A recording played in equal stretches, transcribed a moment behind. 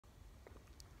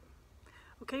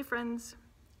Okay, friends,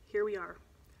 here we are,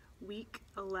 week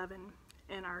 11,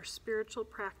 and our spiritual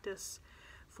practice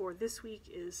for this week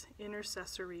is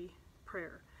intercessory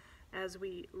prayer. As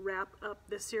we wrap up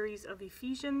the series of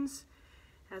Ephesians,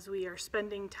 as we are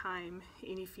spending time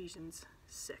in Ephesians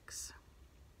 6.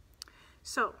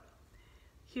 So,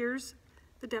 here's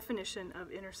the definition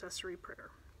of intercessory prayer.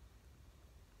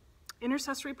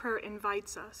 Intercessory prayer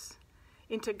invites us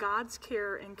into God's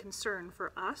care and concern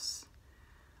for us,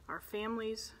 our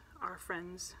families, our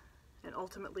friends, and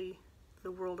ultimately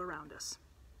the world around us.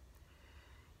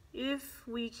 If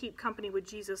we keep company with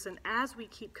Jesus, and as we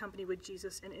keep company with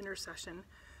Jesus in intercession,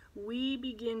 we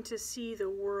begin to see the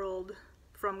world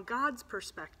from God's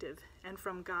perspective and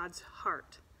from God's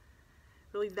heart.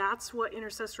 Really, that's what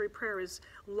intercessory prayer is,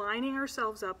 lining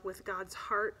ourselves up with God's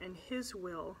heart and His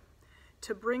will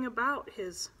to bring about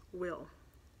His will.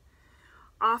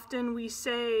 Often we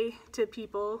say to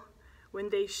people when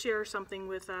they share something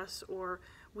with us or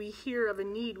we hear of a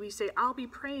need, we say, "I'll be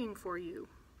praying for you."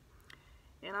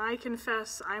 And I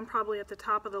confess I'm probably at the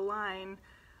top of the line,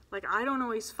 like I don't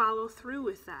always follow through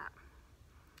with that.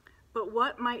 But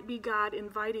what might be God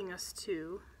inviting us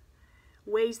to,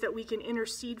 ways that we can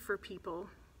intercede for people,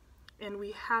 and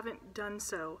we haven't done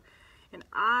so. And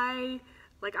I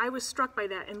was struck by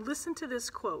that. And listen to this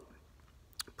quote: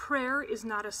 "Prayer is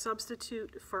not a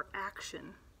substitute for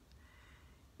action.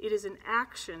 It is an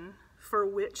action for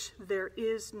which there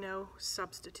is no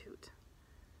substitute."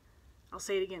 I'll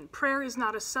say it again. Prayer is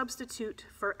not a substitute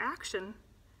for action.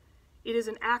 It is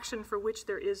an action for which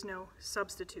there is no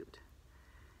substitute.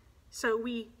 So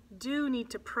we do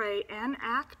need to pray and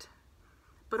act,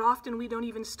 but often we don't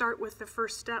even start with the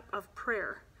first step of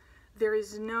prayer. There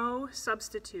is no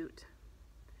substitute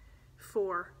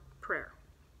for prayer.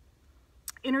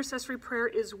 Intercessory prayer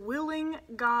is willing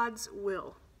God's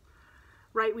will.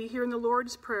 Right? We hear in the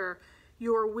Lord's Prayer,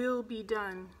 "Your will be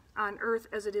done on earth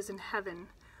as it is in heaven."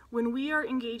 When we are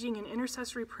engaging in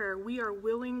intercessory prayer, we are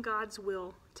willing God's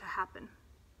will to happen.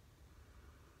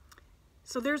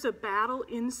 So there's a battle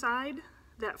inside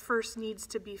that first needs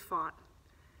to be fought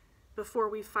before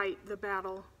we fight the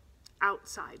battle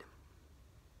outside.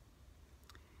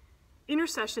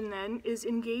 Intercession, then, is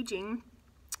engaging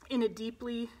in a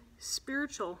deeply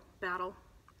spiritual battle.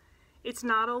 It's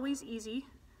not always easy,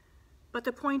 but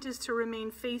the point is to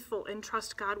remain faithful and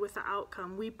trust God with the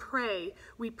outcome. We pray,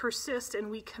 we persist,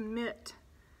 and we commit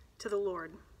to the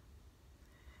Lord.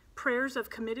 Prayers of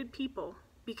committed people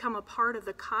become a part of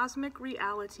the cosmic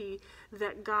reality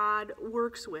that God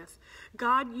works with.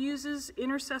 God uses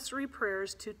intercessory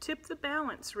prayers to tip the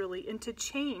balance, really, and to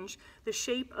change the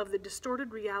shape of the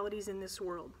distorted realities in this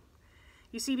world.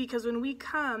 You see, because when we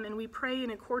come and we pray in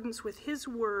accordance with His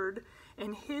word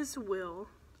and His will,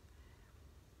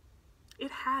 it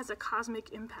has a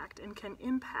cosmic impact and can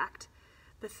impact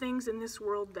the things in this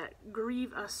world that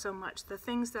grieve us so much, the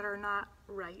things that are not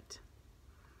right.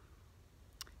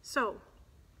 So,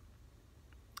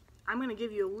 I'm going to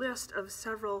give you a list of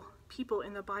several people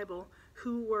in the Bible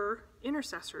who were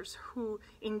intercessors, who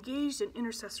engaged in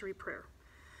intercessory prayer.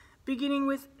 Beginning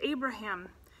with Abraham.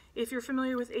 If you're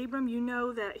familiar with Abram, you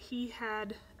know that he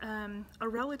had a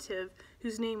relative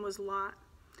whose name was Lot,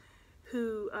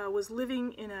 who was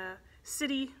living in a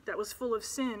city that was full of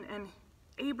sin, and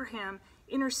Abraham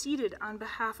interceded on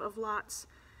behalf of Lot's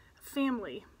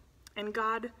family, and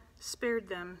God spared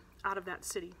them out of that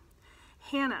city.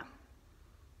 Hannah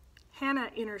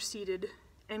interceded,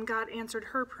 and God answered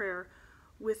her prayer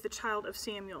with the child of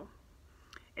Samuel.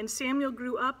 And Samuel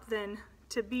grew up then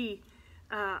to be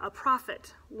a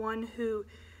prophet, one who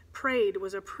prayed,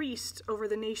 was a priest over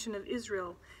the nation of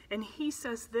Israel. And he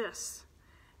says this: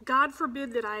 "God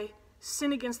forbid that I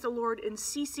sin against the Lord in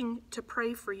ceasing to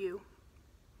pray for you."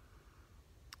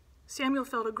 Samuel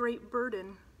felt a great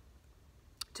burden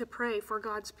to pray for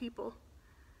God's people,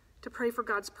 to pray for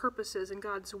God's purposes and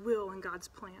God's will and God's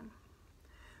plan.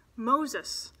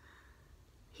 Moses,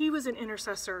 he was an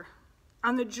intercessor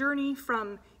on the journey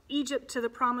from Egypt to the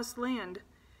promised land.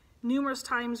 Numerous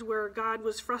times where God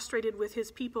was frustrated with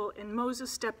his people, and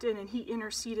Moses stepped in and he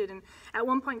interceded. And at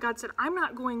one point God said, "I'm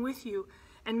not going with you."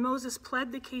 And Moses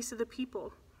pled the case of the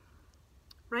people,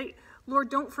 right? "Lord,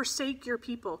 don't forsake your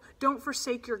people. Don't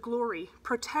forsake your glory.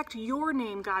 Protect your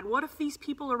name, God. What if these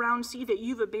people around see that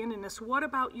you've abandoned us? What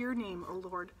about your name, O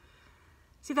Lord?"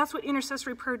 See, that's what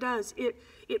intercessory prayer does.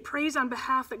 It prays on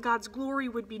behalf that God's glory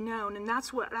would be known, and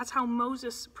that's how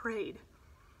Moses prayed.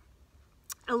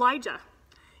 Elijah,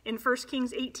 in 1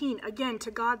 Kings 18, again,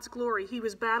 to God's glory, he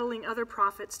was battling other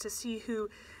prophets to see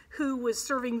who was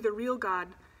serving the real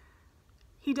God.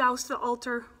 He doused the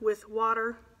altar with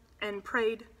water and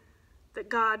prayed, that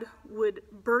God would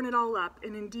burn it all up,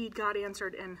 and indeed God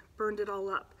answered and burned it all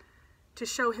up to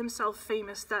show himself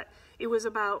famous, that it was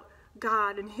about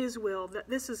God and his will, that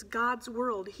this is God's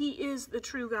world. He is the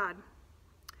true God.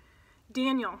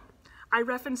 Daniel. I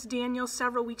referenced Daniel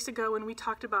several weeks ago when we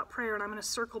talked about prayer, and I'm going to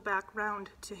circle back round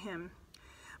to him.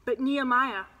 But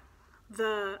Nehemiah,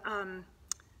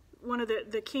 one of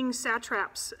the king's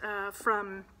satraps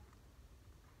from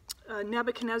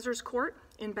Nebuchadnezzar's court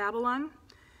in Babylon,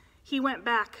 he went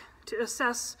back to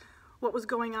assess what was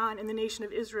going on in the nation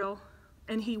of Israel,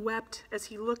 and he wept as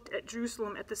he looked at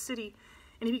Jerusalem, at the city,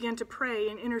 and he began to pray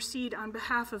and intercede on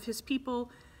behalf of his people,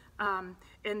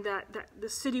 and that the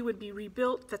city would be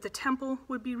rebuilt, that the temple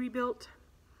would be rebuilt.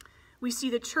 We see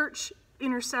the church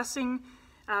interceding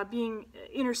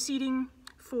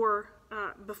for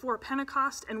before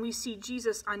Pentecost, and we see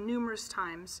Jesus on numerous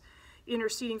times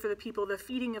interceding for the people, the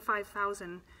feeding of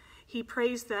 5,000. He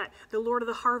prays that the Lord of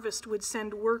the harvest would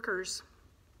send workers.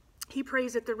 He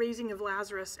prays at the raising of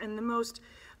Lazarus, and the most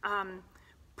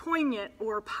poignant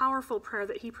or powerful prayer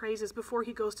that he prays is before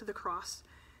he goes to the cross.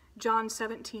 John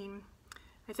 17.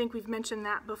 I think we've mentioned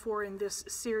that before in this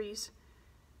series.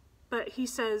 But he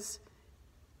says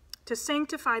to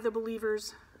sanctify the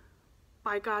believers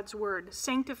by God's word.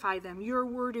 Sanctify them. Your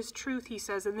word is truth, he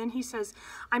says. And then he says,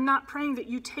 I'm not praying that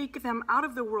you take them out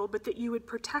of the world, but that you would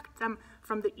protect them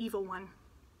from the evil one.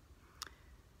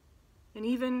 And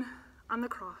even on the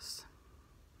cross,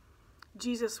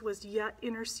 Jesus was yet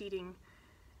interceding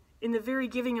in the very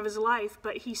giving of his life,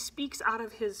 but he speaks out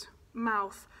of his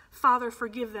mouth, Father,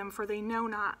 forgive them, for they know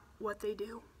not what they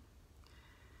do.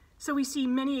 So we see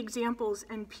many examples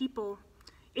and people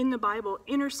in the Bible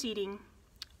interceding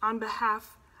on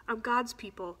behalf of God's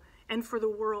people and for the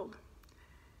world.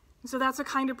 And so that's a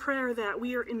kind of prayer that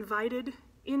we are invited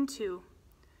into.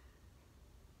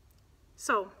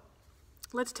 So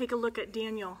let's take a look at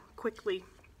Daniel quickly.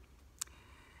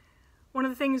 One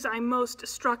of the things I'm most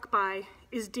struck by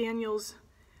is Daniel's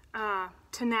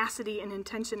tenacity and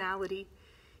intentionality.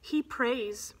 He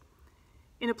prays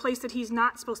in a place that he's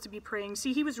not supposed to be praying.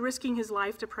 See, he was risking his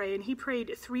life to pray, and he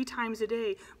prayed 3 times a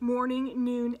day, morning,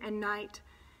 noon, and night.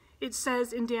 It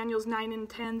says in Daniel's 9 and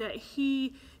 10 that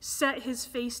he set his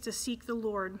face to seek the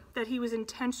Lord, that he was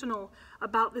intentional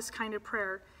about this kind of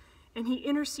prayer, and he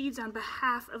intercedes on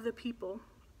behalf of the people.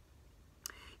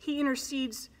 He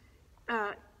intercedes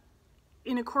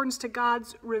in accordance to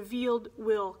God's revealed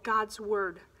will, God's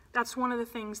word. That's one of the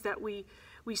things that we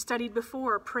studied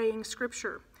before, praying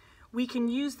scripture. We can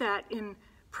use that in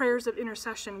prayers of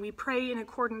intercession. We pray in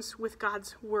accordance with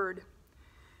God's word.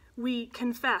 We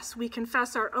confess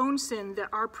our own sin that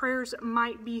our prayers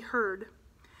might be heard.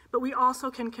 But we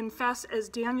also can confess, as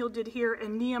Daniel did here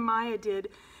and Nehemiah did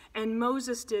and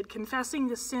Moses did, confessing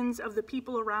the sins of the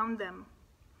people around them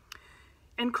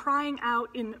and crying out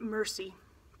in mercy.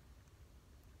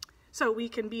 So we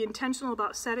can be intentional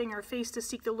about setting our face to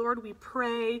seek the Lord. We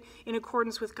pray in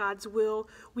accordance with God's will.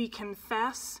 We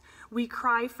confess. We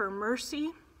cry for mercy.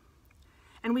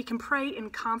 And we can pray in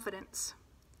confidence.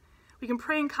 We can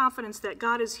pray in confidence that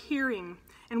God is hearing,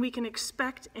 and we can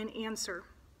expect an answer.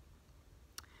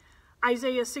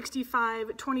 Isaiah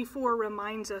 65:24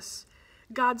 reminds us,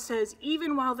 God says,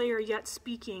 even while they are yet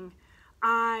speaking,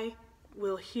 I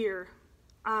will hear,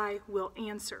 I will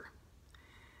answer.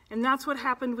 And that's what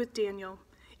happened with Daniel.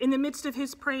 In the midst of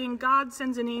his praying, God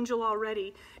sends an angel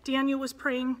already. Daniel was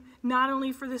praying not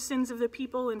only for the sins of the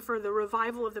people and for the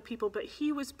revival of the people, but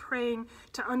he was praying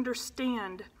to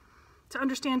understand,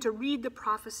 to read the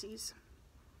prophecies.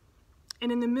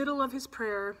 And in the middle of his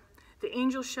prayer, the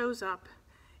angel shows up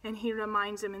and he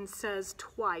reminds him and says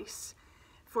twice,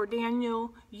 for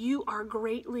Daniel, you are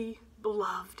greatly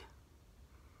beloved.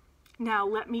 Now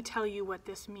let me tell you what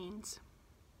this means.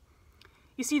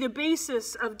 You see, the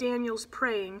basis of Daniel's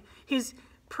praying, his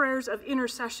prayers of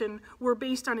intercession, were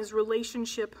based on his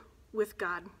relationship with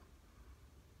God.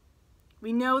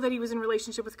 We know that he was in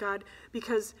relationship with God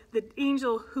because the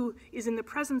angel who is in the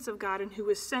presence of God and who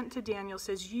was sent to Daniel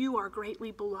says, you are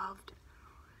greatly beloved.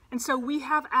 And so we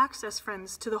have access,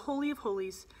 friends, to the Holy of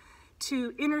Holies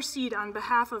to intercede on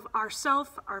behalf of ourselves,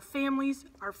 our families,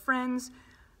 our friends,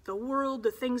 the world,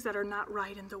 the things that are not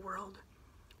right in the world.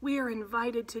 We are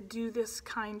invited to do this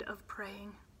kind of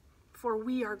praying, for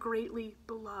we are greatly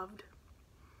beloved.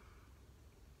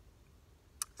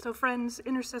 So friends,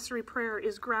 intercessory prayer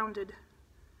is grounded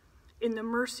in the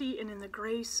mercy and in the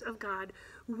grace of God.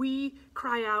 We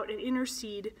cry out and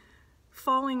intercede,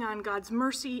 falling on God's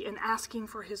mercy and asking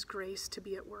for his grace to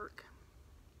be at work.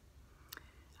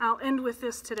 I'll end with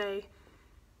this today.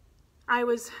 I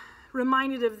was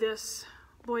reminded of this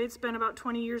Boy, it's been about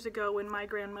 20 years ago when my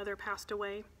grandmother passed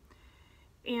away.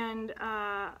 And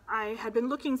I had been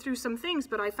looking through some things,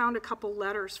 but I found a couple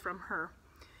letters from her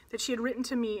that she had written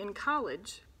to me in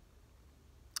college.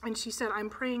 And she said, "I'm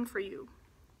praying for you."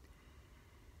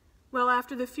 Well,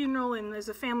 after the funeral, and as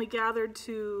a family gathered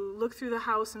to look through the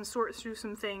house and sort through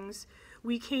some things,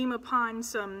 we came upon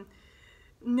some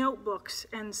notebooks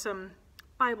and some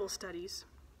Bible studies.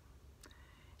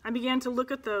 I began to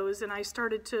look at those, and I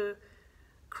started to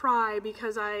cry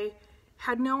because I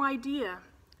had no idea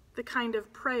the kind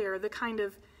of prayer, the kind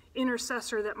of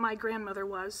intercessor that my grandmother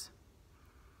was.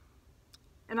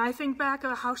 And I think back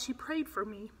of how she prayed for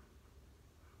me.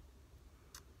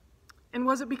 And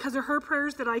was it because of her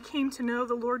prayers that I came to know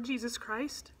the Lord Jesus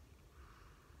Christ?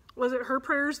 Was it her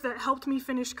prayers that helped me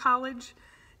finish college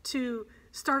to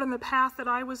start on the path that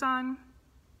I was on?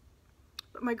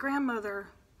 But my grandmother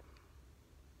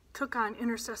took on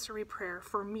intercessory prayer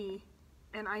for me,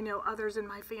 and I know others in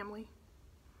my family.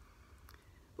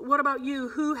 But what about you?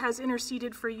 Who has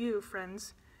interceded for you,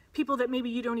 friends? People that maybe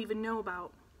you don't even know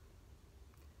about.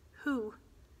 Who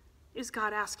is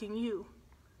God asking you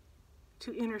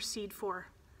to intercede for,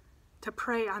 to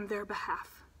pray on their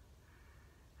behalf?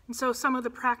 And so some of the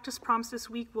practice prompts this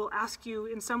week will ask you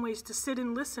in some ways to sit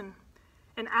and listen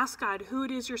and ask God who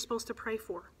it is you're supposed to pray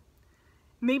for.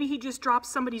 Maybe he just drops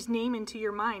somebody's name into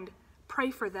your mind.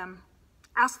 Pray for them.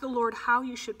 Ask the Lord how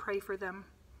you should pray for them.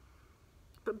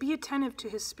 But be attentive to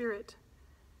his Spirit.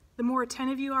 The more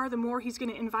attentive you are, the more he's going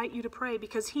to invite you to pray,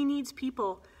 because he needs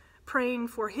people praying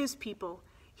for his people.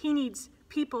 He needs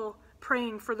people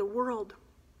praying for the world,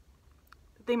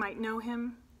 that they might know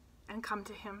him and come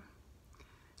to him.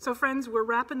 So friends, we're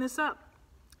wrapping this up.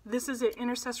 This is it,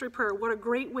 intercessory prayer. What a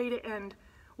great way to end.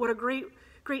 What a great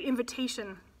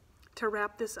invitation to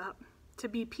wrap this up, to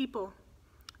be people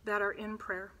that are in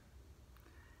prayer.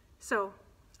 So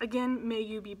again, may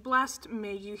you be blessed.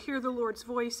 May you hear the Lord's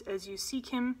voice as you seek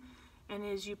him and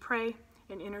as you pray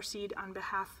and intercede on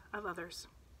behalf of others.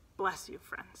 Bless you,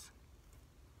 friends.